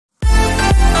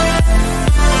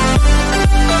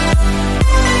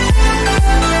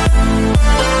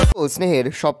ও স্নেহের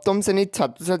সপ্তম শ্রেণীর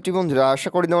ছাত্রছাত্রী বন্ধুরা, আশা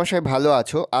করি তোমার সবাই ভালো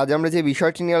আছো। আজ আমরা যে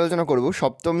বিষয়টি নিয়ে আলোচনা করব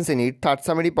সপ্তম শ্রেণীর থার্ড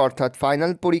সামারি অর্থাৎ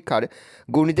ফাইনাল পরীক্ষার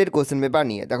গণিতের কোশ্চেন পেপার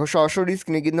নিয়ে। দেখো সরাসরি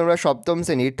স্ক্রিনে কিন্তু আমরা সপ্তম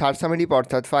শ্রেণীর থার্ড সামারি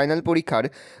অর্থাৎ ফাইনাল পরীক্ষার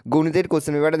গণিতের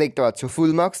কোশ্চেন পেপারটা দেখতে পাচ্ছ।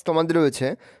 ফুল মার্কস তোমাদের রয়েছে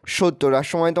 70, আর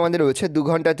সময় তোমাদের রয়েছে 2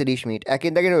 ঘন্টা 30 মিনিট।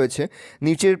 একের দাগে রয়েছে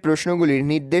নিচের প্রশ্নগুলির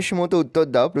নির্দেশ মতো উত্তর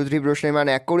দাও। প্রতিটি প্রশ্নের মান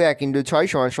 1 করে 1 × 6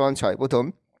 = 6। প্রথম,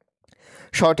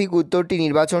 সঠিক উত্তরটি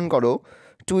নির্বাচন করো।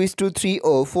 2:3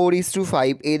 ও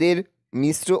 4:5 এদের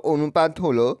মিশ্র অনুপাত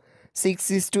হলো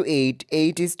 6:8,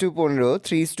 8:15,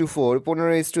 3:4,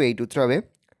 15:8। উত্তর হবে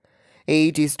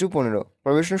 8:15।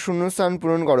 প্রশ্ন শূন্যস্থান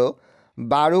পূরণ করো।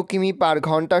 12 কিমি পার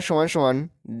ঘন্টা সমান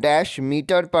ড্যাশ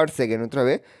মিটার পার সেকেন্ড। উত্তর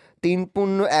হবে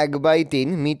 3.1/3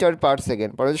 মিটার পার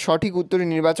সেকেন্ড। সঠিক উত্তরটি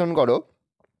নির্বাচন করো।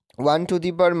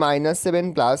 1⁻7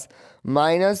 প্লাস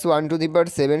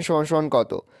 -1⁻7 সমান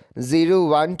কত? 0,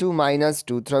 1, 2,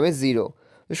 -2। উত্তর হবে 0।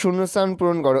 শূন্যস্থান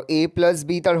পূরণ করো। a + b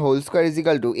তার হোল স্কোয়ার = a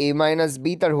 - b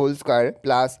তার হোল স্কোয়ার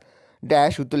প্লাস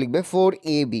ড্যাশ। উত্তর লিখবে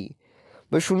 4ab।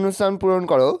 শূন্যস্থান পূরণ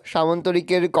করো।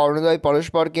 সামান্তরিকের কর্ণদ্বয়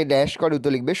পরস্পরকে ড্যাশ করে।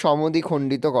 উত্তর লিখবে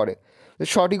সমদ্বিখণ্ডিত করে।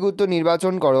 সঠিক উত্তর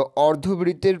নির্বাচন করো।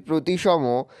 অর্ধবৃত্তের প্রতিসম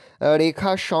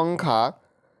রেখার সংখ্যা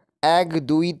 1,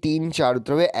 2, 3, 4।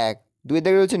 উত্তর হবে 1। 2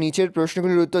 থেকে রয়েছে নিচের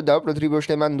প্রশ্নগুলির উত্তর দাও। প্রতিটি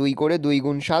প্রশ্নের মান 2 করে। 2 ×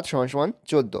 7 =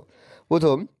 14।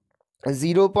 প্রথম,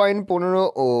 0.15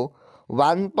 ও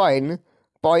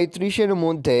 1.35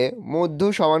 মধ্যে মধ্য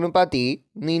সমানুপাতি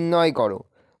নির্ণয় করো।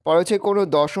 হচ্ছে কোনো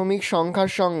দশমিক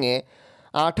সংখ্যার সঙ্গে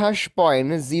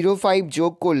 28.05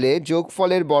 যোগ করলে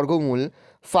যোগফলের বর্গমূল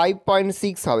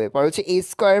 5.6 হবে। হচ্ছে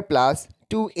a² +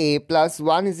 2a +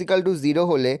 1 = 0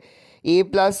 হলে a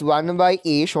 +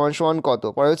 1/a সমান কত?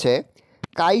 হচ্ছে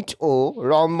কাইট ও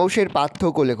রম্বসের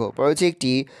পার্থক্য লেখো। হচ্ছে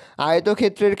একটি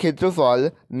আয়তক্ষেত্রের ক্ষেত্রফল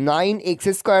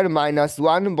 9x² -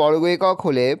 1 বর্গ একক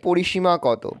হলে পরিসীমা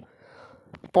কত?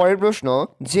 পরের প্রশ্ন,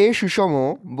 যে সুষম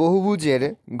বহুভুজের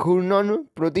ঘূর্ণন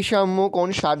প্রতিসাম্য কোণ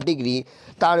 60 ডিগ্রি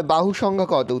তার বাহু সংখ্যা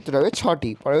কত? উত্তর হবে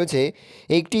 6টি। পরে হচ্ছে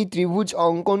একটি ত্রিভুজ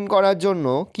অঙ্কন করার জন্য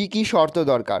কি কি শর্ত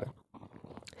দরকার?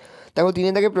 দেখো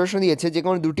 3 থেকে প্রশ্ন দিয়েছে, যে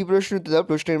কোনো দুটি প্রশ্ন উত্তর দাও।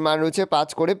 প্রশ্নের মান রয়েছে 5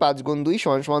 করে। 5 × 2 =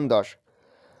 10।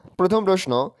 প্রথম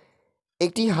প্রশ্ন,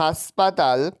 একটি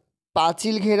হাসপাতাল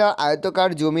পাঁচিল ঘেরা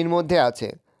আয়তাকার জমির মধ্যে আছে।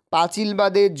 পাঁচিল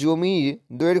বাদে জমির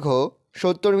দৈর্ঘ্য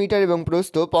 70 মিটার এবং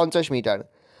প্রস্থ 50 মিটার।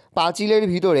 পাঁচিলের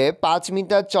ভিতরে 5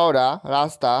 মিটার চওড়া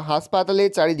রাস্তা হাসপাতালের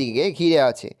চারিদিকে ঘিরে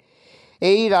আছে।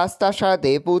 এই রাস্তা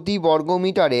সারাতে প্রতি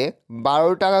বর্গমিটারে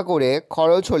 12 টাকা করে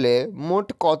খরচ হলে মোট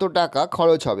কত টাকা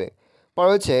খরচ হবে?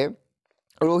 হচ্ছে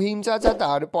রহিম চাচা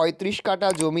তার 35 কাঠা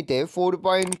জমিতে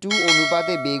 4.2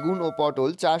 অনুপাতে বেগুন ও পটল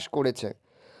চাষ করেছে।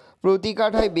 প্রতি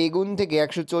কাঠায় বেগুন থেকে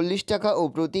 140 টাকা ও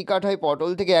প্রতি কাঠায় পটল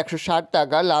থেকে 160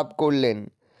 টাকা লাভ করলেন।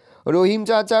 রহিম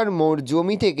চাচার মোট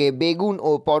জমি থেকে বেগুন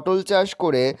ও পটল চাষ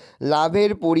করে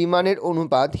লাভের পরিমাণের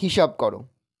অনুপাত হিসাব করো।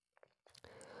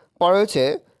 হচ্ছে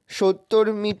 70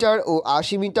 মিটার ও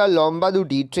 80 মিটার লম্বা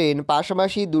দুটি ট্রেন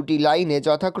পাশাপাশি দুটি লাইনে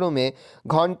যথাক্রমে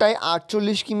ঘন্টায়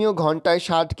 48 কিমি ও ঘন্টায়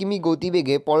 60 কিমি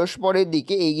গতিবেগে পরস্পরের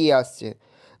দিকে এগিয়ে আসছে।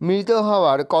 মিলিত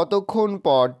হওয়ার কতক্ষণ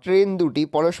পর ট্রেন দুটি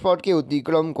পরস্পরকে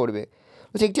অতিক্রম করবে?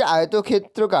 একটি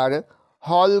আয়তক্ষেত্রাকার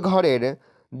হল ঘরের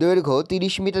দৈর্ঘ্য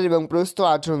 30 মিটার এবং প্রস্থ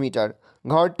 18 মিটার।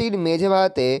 ঘরটির মেঝে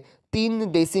ভাড়াতে 3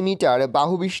 ডেসিমিটার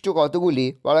বাহুবিশিষ্ট কতগুলি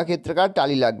বর্গক্ষেত্রাকার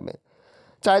টালি লাগবে?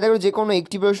 চারিদিকে যে কোনো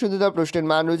একটি প্রশ্ন দিতে হবে। প্রশ্নের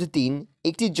মান রয়েছে 3।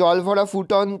 একটি জল ভরা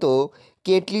ফুটন্ত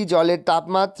কেটলি জলের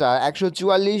তাপমাত্রা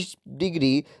 144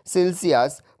 ডিগ্রি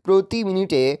সেলসিয়াস প্রতি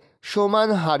মিনিটে সমান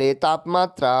হারে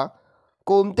তাপমাত্রা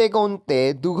কমতে কমতে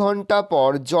 2 ঘন্টা পর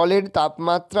জলের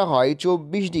তাপমাত্রা হয়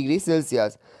 24 ডিগ্রি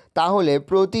সেলসিয়াস। তাহলে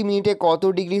প্রতি মিনিটে কত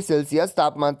ডিগ্রি সেলসিয়াস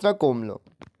তাপমাত্রা কমলো?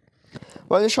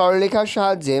 বলে সরলরেখার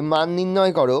সাহায্যে মান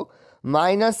নির্ণয় করো।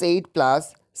 -8 প্লাস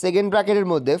সেকেন্ড ব্র্যাকেটের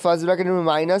মধ্যে ফার্স্ট ব্র্যাকেটের মধ্যে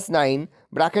 -9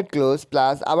 ব্র্যাকেট ক্লোজ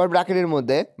প্লাস আবার ব্র্যাকেটের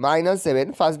মধ্যে -7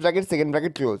 first bracket second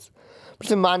bracket close.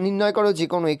 মান নির্ণয় করো যে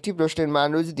কোনো একটি। প্রশ্নের মান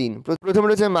রয়েছে 3। প্রথমে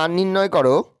রয়েছে মান নির্ণয়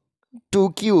করো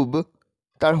 2³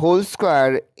 তার হোল স্কোয়ার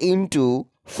ইন্টু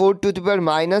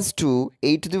 4⁻²,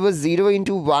 8⁻0 ×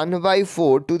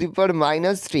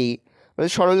 1/4⁻³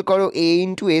 সরল করো a × a²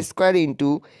 into a³ into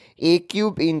a⁴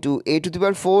 into a⁵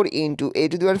 into a⁶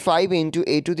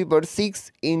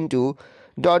 into ...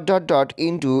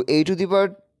 into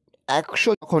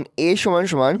a⁻100 তখন a =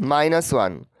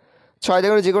 -1। 6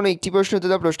 দেখো যে কোনো একটি প্রশ্ন উত্তর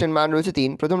দাও। প্রশ্নের মান রয়েছে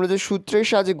 3। প্রথম রয়েছে সূত্রের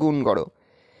সাহায্যে গুণ করো।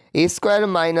 a² -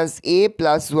 a +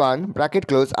 1 ব্র্যাকেট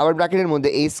ক্লোজ আবার ব্র্যাকেটের মধ্যে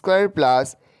a² +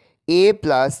 a +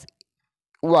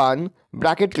 1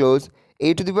 bracket close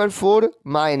a⁴ -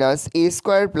 a²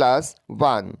 +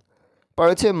 1 পর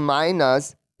হচ্ছে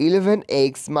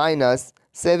 -11x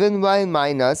 7y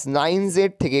মাইনাস 9z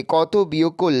থেকে কত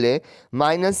বিয়োগ করলে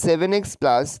minus 7x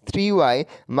plus 3y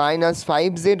minus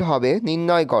 5z হবে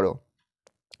নির্ণয় করো।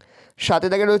 সাথে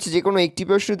দেখা রয়েছে যে কোনো একটি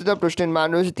প্রশ্ন উত্তর প্রশ্নের মান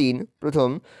রয়েছে 3। প্রথম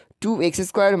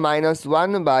 2x² minus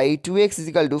 1/2x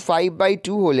is equal two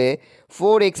 5/2 হলে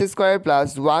 4x² প্লাস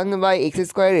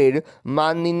 1/x² এর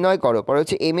মান নির্ণয় করো। পরে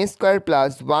হচ্ছে m²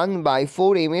 প্লাস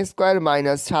 1/4m²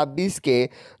 মাইনাস 26কে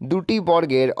দুটি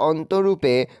বর্গের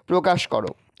অন্তরূপে প্রকাশ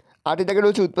করো। 8 দেখা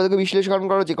রয়েছে উৎপাদক বিশ্লেষণ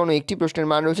করো। যে কোনো একটি প্রশ্নের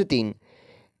মান রয়েছে 3।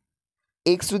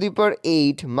 x⁸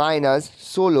 minus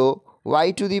 16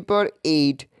 y⁸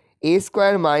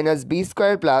 a² minus b²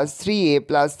 plus 3a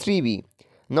plus 3b।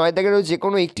 9 দেখা রয়েছে যে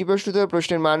কোনো একটি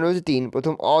প্রশ্নের মান রয়েছে 3।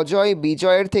 প্রথম অজয়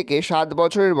বিজয়ের থেকে 7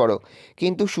 বছরের বড়,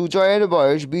 কিন্তু সুজয়ের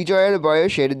বয়স বিজয়ের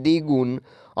বয়সের দ্বিগুণ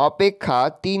অপেক্ষা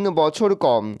 3 বছর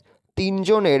কম।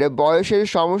 তিনজনের বয়সের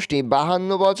সমষ্টি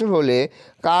 52 বছর হলে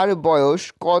কার বয়স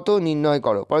কত নির্ণয়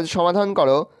করো। পরে সমাধান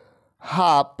করো।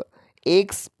 Half x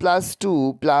plus 2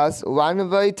 plus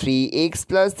 1/3 x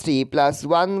plus 3 plus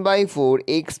 1/4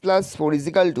 x plus 4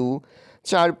 is equal two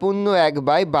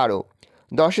 4.1/12।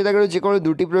 10 দেখা যে কোনো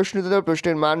দুটি প্রশ্ন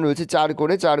প্রশ্নের মান রয়েছে 4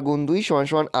 করে। 4 গুণ 2 =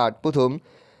 8। প্রথম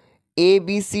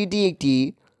ABCD একটি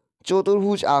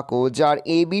চতুর্ভুজ আঁকো যার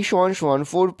AB =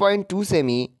 4.2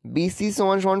 semi, BC =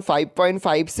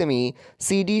 5.5 semi,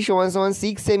 CD =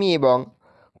 6 semi এবং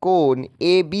কোণ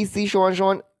ABC =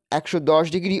 110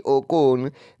 ডিগ্রি ও কোণ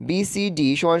BCD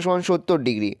 = 70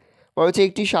 ডিগ্রি। পরে হচ্ছে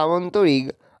একটি সামান্তরিক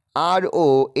RO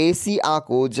AC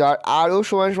আঁকো যার RO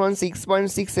 =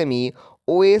 6.6 সেমি,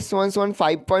 OS =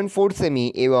 5.4 সেমি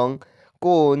এবং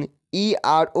কোণ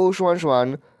ERO =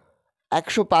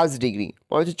 105 ডিগ্রি।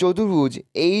 পরে হচ্ছে চতুর্ভুজ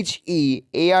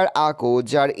HEAR আঁকো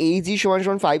যার AG =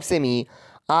 5 সেমি,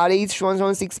 RH =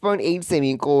 6.8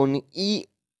 সেমি, কোণ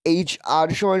EHR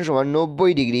 =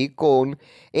 90 ডিগ্রি, কোণ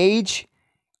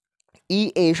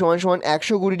HEA =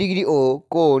 120 ডিগ্রি ও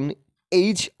কোণ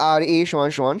HRA =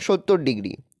 70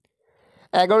 ডিগ্রি।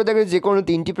 11 থেকে যে কোনো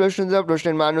তিনটি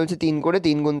প্রশ্নের মান রয়েছে 3 করে।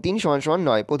 3 গুণ 3 =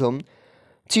 9। প্রথম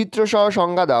চিত্রসহ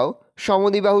সংজ্ঞা দাও।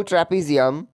 সমদ্বিবাহু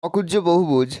ট্র্যাপিজিয়াম অকুজ্জ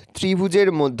বহুভুজ ত্রিভুজের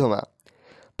মধ্যমা।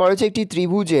 পরে হচ্ছে একটি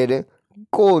ত্রিভুজের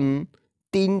কোণ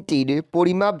তিনটির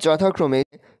পরিমাপ যথাক্রমে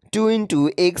 2 ×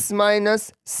 x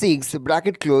 - 6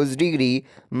 bracket close degree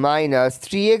minus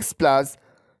 3x plus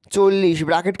 40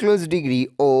 bracket close degree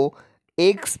ও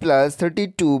x plus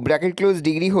 32 bracket close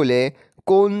degree হলে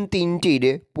কোণ তিনটির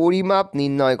পরিমাপ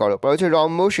নির্ণয় করো। পরে হচ্ছে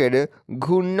রম্বসের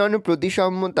ঘূর্ণন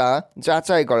প্রতিসাম্যতা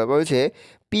যাচাই করো। পরে হচ্ছে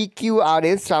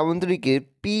PQRS সামান্তরিকের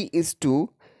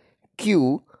P/Q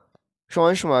 =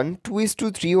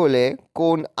 2:3 হলে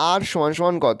কোণ R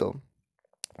 = কত।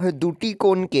 দুটি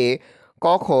কোণকে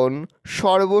কখন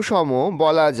সর্বসম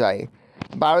বলা যায়।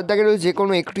 12 দাগের যে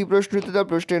কোনো একটি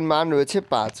প্রশ্নের মান রয়েছে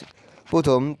 5।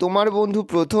 প্রথম তোমার বন্ধু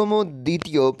প্রথম ও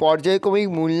দ্বিতীয় পর্যায়ক্রমিক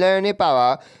মূল্যায়নে পাওয়া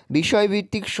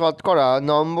বিষয়ভিত্তিক শতকরা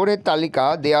নম্বরের তালিকা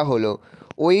দেয়া হলো।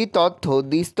 ওই তথ্য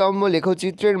দ্বিস্তম্ভ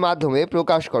লেখচিত্রের মাধ্যমে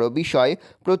প্রকাশ করো। বিষয়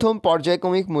প্রথম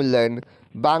পর্যায়ক্রমিক মূল্যায়ন।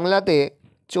 বাংলাতে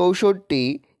 64,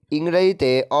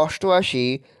 ইংরেজিতে 88,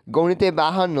 গণিতে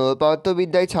 52,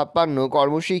 পদার্থবিদ্যায় 56,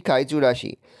 কর্মশিক্ষায়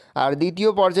 84। আর দ্বিতীয়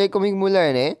পর্যায়ক্রমিক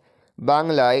মূল্যায়নে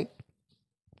বাংলায়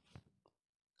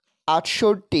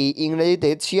 68, ইংরেজিতে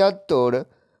 76,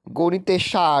 গণিতে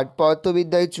 60,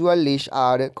 পদার্থবিদ্যায় 44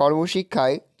 আর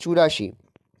কর্মশিক্ষায় 84।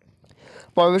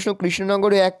 প্রশ্ন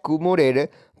কৃষ্ণনগরে এক কুমোরের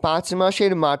 5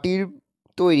 মাসের মাটির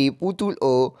তৈরি পুতুল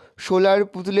ও সোলার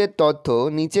পুতুলের তথ্য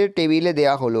নিচের টেবিলে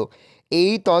দেয়া হলো।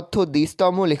 এই তথ্য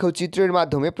দ্বিস্তম্ভ লেখচিত্রের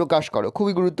মাধ্যমে প্রকাশ করো।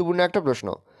 খুবই গুরুত্বপূর্ণ একটা প্রশ্ন।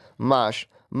 মাস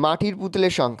মাটির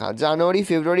পুতুলের সংখ্যা জানুয়ারি,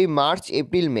 ফেব্রুয়ারি, মার্চ,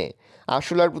 এপ্রিল, মে। আর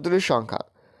সোলার পুতুলের সংখ্যা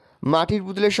মাটির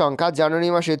পুতুলের সংখ্যা জানুয়ারি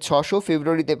মাসে 600,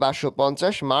 ফেব্রুয়ারিতে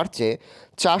 550, মার্চে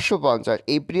 450,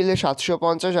 এপ্রিলে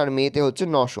 750 আর মেতে হচ্ছে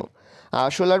 900। আর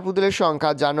সোলার পুতুলের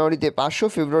সংখ্যা জানুয়ারিতে 500,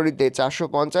 ফেব্রুয়ারিতে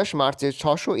 450, মার্চে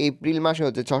 600, এপ্রিল মাসে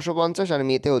হচ্ছে 650 আর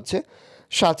মেতে হচ্ছে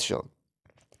 700।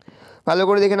 ভালো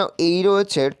করে দেখে নাও। এই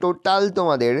রয়েছে টোটাল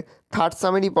তোমাদের থার্ড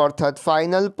সামেটিভ অর্থাৎ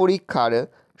ফাইনাল পরীক্ষার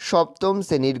সপ্তম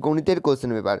শ্রেণীর গণিতের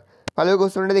কোশ্চেন পেপার। ভালো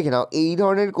কোশ্চেনটা দেখে নাও। এই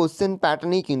ধরনের কোশ্চেন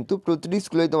প্যাটার্নেই কিন্তু প্রতিটি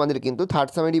স্কুলেই তোমাদের কিন্তু থার্ড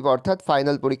সামেটিভ অর্থাৎ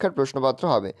ফাইনাল পরীক্ষার প্রশ্নপত্র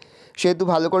হবে। সেহেতু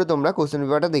ভালো করে তোমরা কোশ্চেন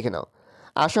পেপারটা দেখে নাও।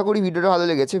 আশা করি ভিডিওটা ভালো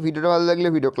লেগেছে। ভিডিওটা ভালো লাগলে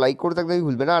ভিডিও লাইক করে থাকতে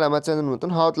ভুলবে না। আর আমার চ্যানেল নতুন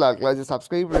হওয়া লাল ক্লাসে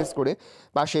সাবস্ক্রাইব প্রেস করে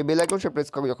পাশে বেল আইকন সে প্রেস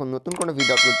করবে, যখন নতুন কোনো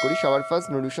ভিডিও আপলোড করি সবার ফার্স্ট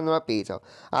নোটিফিকেশন তোমরা পেয়ে যাও।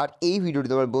 আর এই ভিডিওটি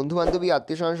তোমার বন্ধু বান্ধবী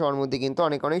আত্মীয় স্বজন সবার মধ্যে কিন্তু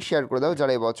অনেক শেয়ার করে দাও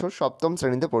যারা এবছর সপ্তম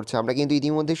শ্রেণীতে পড়ছে। আমরা কিন্তু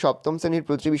ইতিমধ্যে সপ্তম শ্রেণীর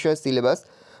প্রতি বিষয়ের সিলেবাস,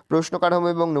 প্রশ্ন কাঠামো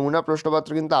এবং নমুনা প্রশ্নপত্র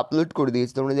কিন্তু আপলোড করে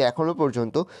দিয়েছি। তোমরা যদি এখনও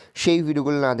পর্যন্ত সেই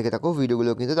ভিডিওগুলো না দেখে থাকো,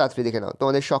 ভিডিওগুলো কিন্তু তাড়াতাড়ি দেখে নাও।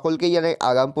 তোমাদের সকলকেই জানাই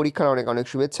আগাম পরীক্ষার অনেক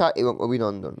শুভেচ্ছা এবং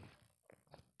অভিনন্দন।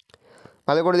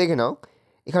 ভালো করে দেখে নাও।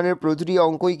 এখানের প্রতিটি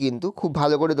অঙ্কই কিন্তু খুব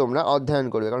ভালো করে তোমরা অধ্যয়ন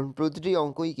করবে, কারণ প্রতিটি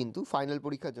অঙ্কই কিন্তু ফাইনাল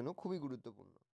পরীক্ষার জন্য খুবই গুরুত্বপূর্ণ।